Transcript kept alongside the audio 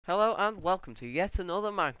and welcome to yet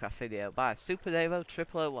another Minecraft video by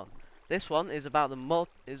SuperDavo001. This one is about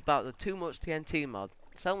the Too Much TNT mod.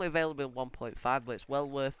 It's only available in 1.5, but it's well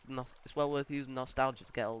worth using nostalgia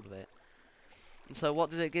to get hold of it. And so, what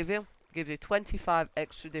does it give you? It gives you 25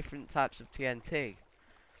 extra different types of TNT,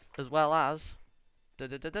 as well as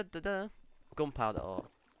gunpowder ore.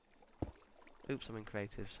 Oops, I'm in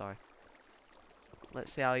creative. Sorry.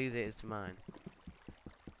 Let's see how easy it is to mine.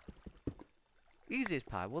 Easy as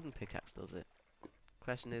pie. Wooden pickaxe does it.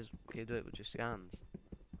 Question is, can you do it with just your hands?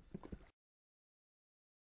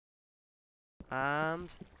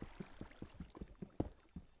 And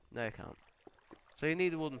no, you can't. So you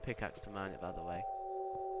need a wooden pickaxe to mine it, by the way.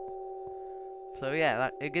 So yeah,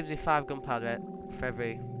 it gives you 5 gunpowder for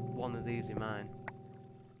every one of these you mine.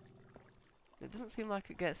 It doesn't seem like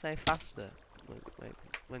it gets any faster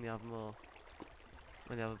when you have more,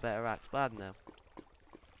 when you have a better axe, but I don't know.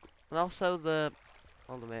 And also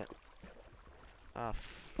hold on a minute.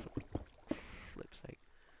 Flip's sake.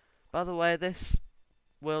 By the way, this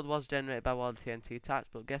world was generated by one of the TNT types,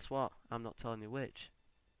 but guess what? I'm not telling you which.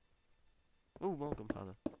 Ooh, more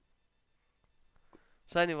gunpowder.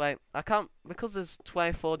 So anyway, because there's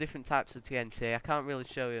 24 different types of TNT, I can't really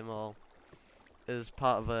show you them all as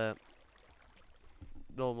part of a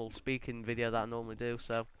normal speaking video that I normally do,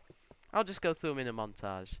 so I'll just go through them in a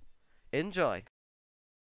montage. Enjoy!